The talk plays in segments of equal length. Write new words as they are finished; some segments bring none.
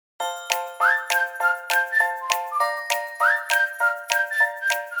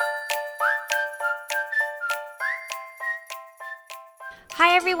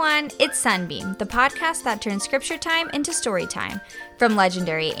everyone, it's Sunbeam, the podcast that turns scripture time into story time. From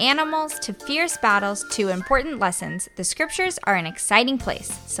legendary animals to fierce battles to important lessons, the scriptures are an exciting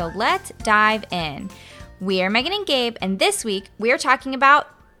place. So let's dive in. We are Megan and Gabe, and this week we are talking about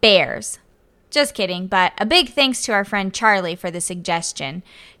bears. Just kidding, but a big thanks to our friend Charlie for the suggestion.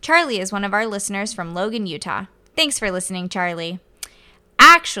 Charlie is one of our listeners from Logan, Utah. Thanks for listening, Charlie.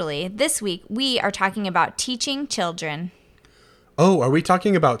 Actually, this week we are talking about teaching children. Oh, are we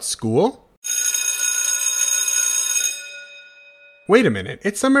talking about school? Wait a minute,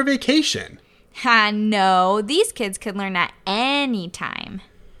 it's summer vacation. No, these kids could learn at any time.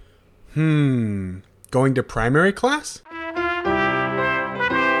 Going to primary class?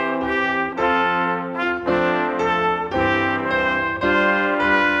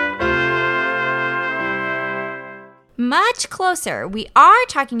 Much closer. We are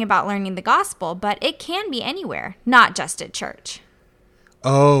talking about learning the gospel, but it can be anywhere, not just at church.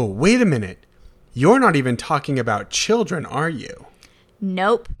 Oh, wait a minute. You're not even talking about children, are you?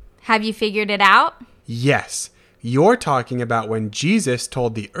 Nope. Have you figured it out? Yes. You're talking about when Jesus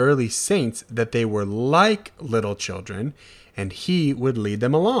told the early saints that they were like little children, and he would lead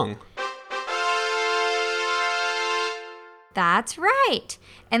them along. That's right.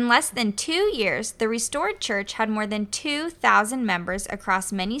 In less than 2 years, the Restored Church had more than 2,000 members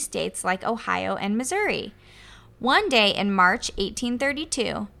across many states like Ohio and Missouri. One day in March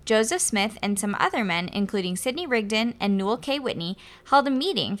 1832, Joseph Smith and some other men, including Sidney Rigdon and Newell K. Whitney, held a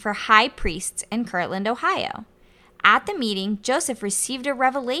meeting for high priests in Kirtland, Ohio. At the meeting, Joseph received a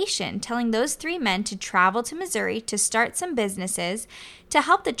revelation telling those 3 men to travel to Missouri to start some businesses to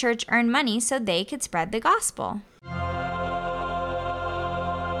help the church earn money so they could spread the gospel.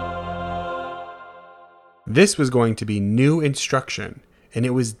 This was going to be new instruction, and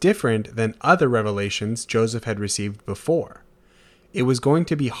it was different than other revelations Joseph had received before. It was going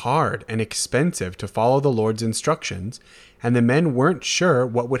to be hard and expensive to follow the Lord's instructions, and the men weren't sure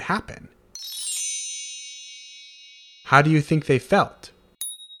what would happen. How do you think they felt?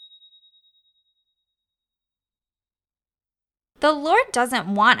 The Lord doesn't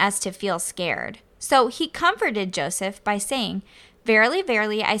want us to feel scared, so he comforted Joseph by saying, "Verily,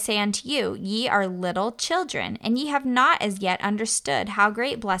 verily, I say unto you, ye are little children, and ye have not as yet understood how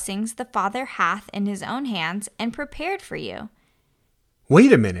great blessings the Father hath in his own hands and prepared for you."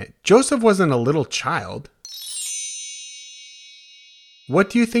 Wait a minute, Joseph wasn't a little child. What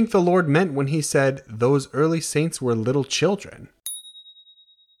do you think the Lord meant when he said those early saints were little children?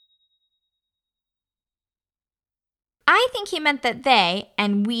 I think he meant that they,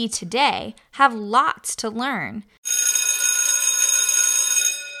 and we today, have lots to learn.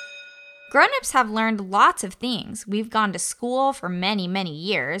 Grown-ups have learned lots of things. We've gone to school for many, many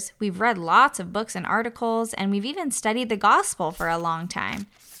years. We've read lots of books and articles, and we've even studied the gospel for a long time.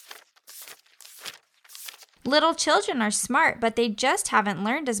 Little children are smart, but they just haven't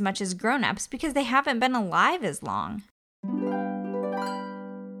learned as much as grown-ups because they haven't been alive as long.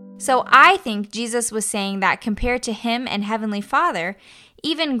 So I think Jesus was saying that compared to him and Heavenly Father,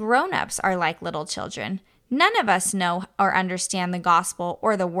 even grown-ups are like little children. None of us know or understand the gospel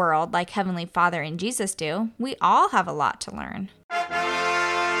or the world like Heavenly Father and Jesus do. We all have a lot to learn.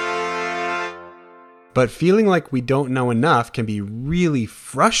 But feeling like we don't know enough can be really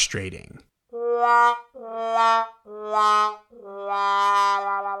frustrating.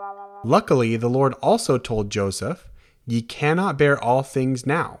 Luckily, the Lord also told Joseph, "Ye cannot bear all things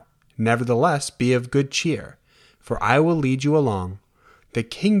now. Nevertheless, be of good cheer, for I will lead you along. The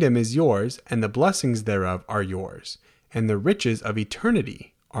kingdom is yours, and the blessings thereof are yours, and the riches of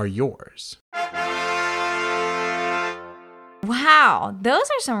eternity are yours." Wow, those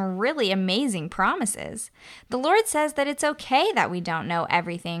are some really amazing promises. The Lord says that it's okay that we don't know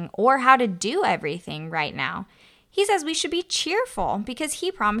everything or how to do everything right now. He says we should be cheerful because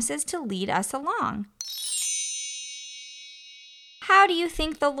he promises to lead us along. How do you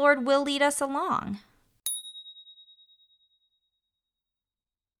think the Lord will lead us along?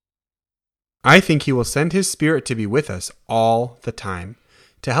 I think he will send his Spirit to be with us all the time,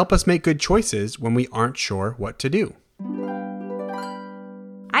 to help us make good choices when we aren't sure what to do.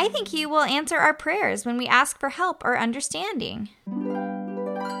 I think he will answer our prayers when we ask for help or understanding.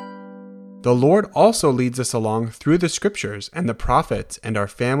 The Lord also leads us along through the scriptures and the prophets and our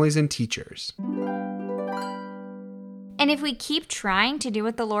families and teachers. And if we keep trying to do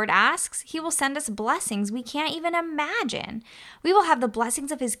what the Lord asks, he will send us blessings we can't even imagine. We will have the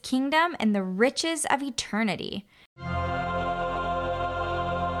blessings of his kingdom and the riches of eternity.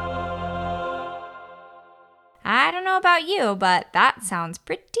 I don't know about you, but that sounds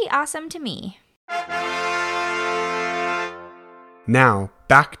pretty awesome to me. Now,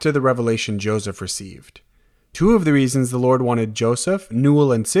 back to the revelation Joseph received. 2 of the reasons the Lord wanted Joseph,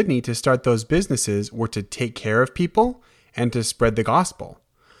 Newell, and Sidney to start those businesses were to take care of people and to spread the gospel.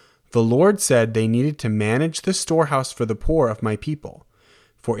 The Lord said they needed to manage the storehouse for the poor of my people.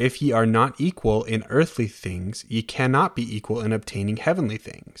 For if ye are not equal in earthly things, ye cannot be equal in obtaining heavenly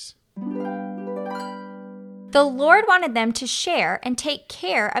things. The Lord wanted them to share and take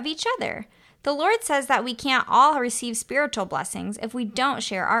care of each other. The Lord says that we can't all receive spiritual blessings if we don't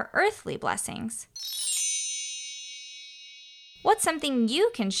share our earthly blessings. What's something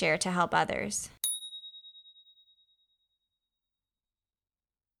you can share to help others?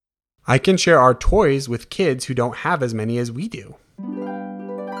 I can share our toys with kids who don't have as many as we do.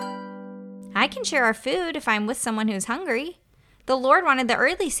 I can share our food if I'm with someone who's hungry. The Lord wanted the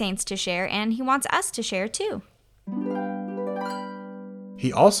early saints to share, and He wants us to share too.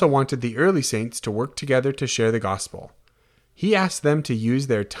 He also wanted the early saints to work together to share the gospel. He asked them to use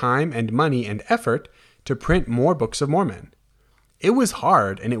their time and money and effort to print more Books of Mormon. It was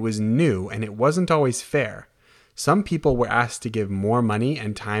hard, and it was new, and it wasn't always fair. Some people were asked to give more money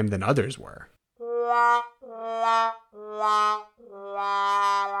and time than others were.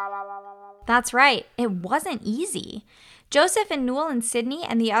 That's right. It wasn't easy. Joseph and Newell and Sidney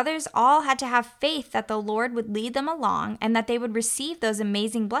and the others all had to have faith that the Lord would lead them along and that they would receive those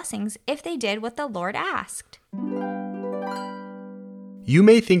amazing blessings if they did what the Lord asked. You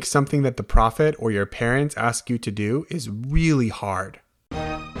may think something that the prophet or your parents ask you to do is really hard.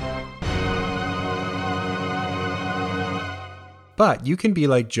 But you can be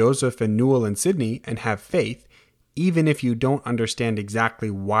like Joseph and Newell and Sidney and have faith, even if you don't understand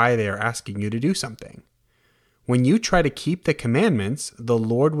exactly why they are asking you to do something. When you try to keep the commandments, the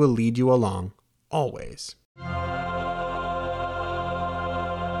Lord will lead you along, always.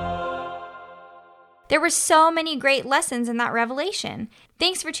 There were so many great lessons in that revelation.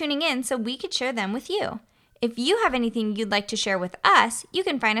 Thanks for tuning in so we could share them with you. If you have anything you'd like to share with us, you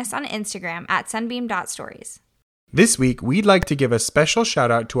can find us on Instagram at sunbeam.stories. This week, we'd like to give a special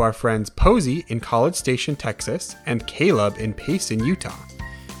shout out to our friends Posey in College Station, Texas, and Caleb in Payson, Utah.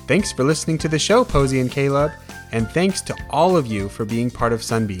 Thanks for listening to the show, Posey and Caleb, and thanks to all of you for being part of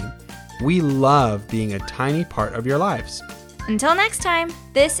Sunbeam. We love being a tiny part of your lives. Until next time,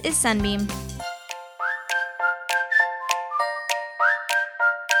 this is Sunbeam.